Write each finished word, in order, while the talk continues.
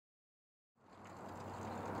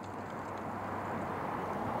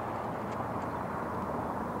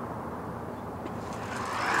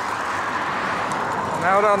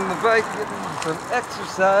Out on the bike getting some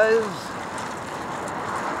exercise.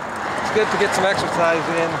 It's good to get some exercise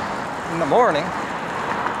in the morning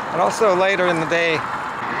and also later in the day.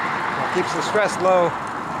 It keeps the stress low.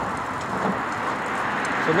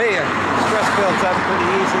 For me, stress builds up pretty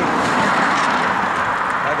easy.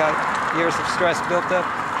 I got years of stress built up,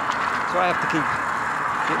 so I have to keep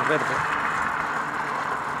getting rid of it.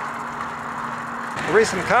 A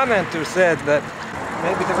recent commenter said that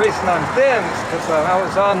maybe the reason I'm thin is because I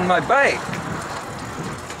was on my bike.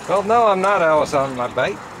 Well, no, I'm not always on my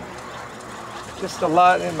bike. Just a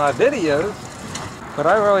lot in my videos. But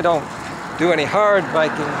I really don't do any hard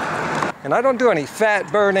biking. And I don't do any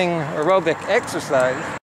fat-burning aerobic exercise.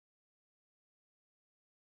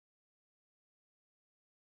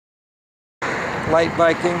 Light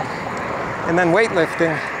biking. And then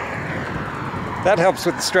weightlifting. That helps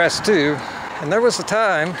with the stress too. And there was a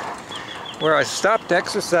time where I stopped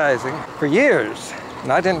exercising for years,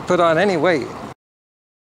 and I didn't put on any weight.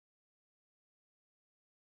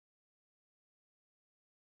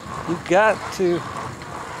 You've got to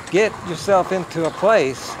get yourself into a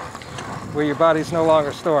place where your body's no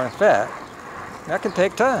longer storing fat. That can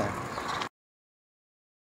take time.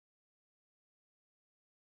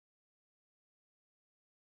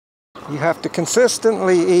 You have to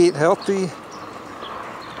consistently eat healthy.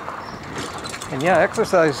 And yeah,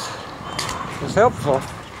 exercise is helpful,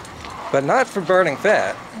 but not for burning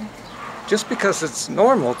fat. Just because it's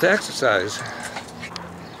normal to exercise.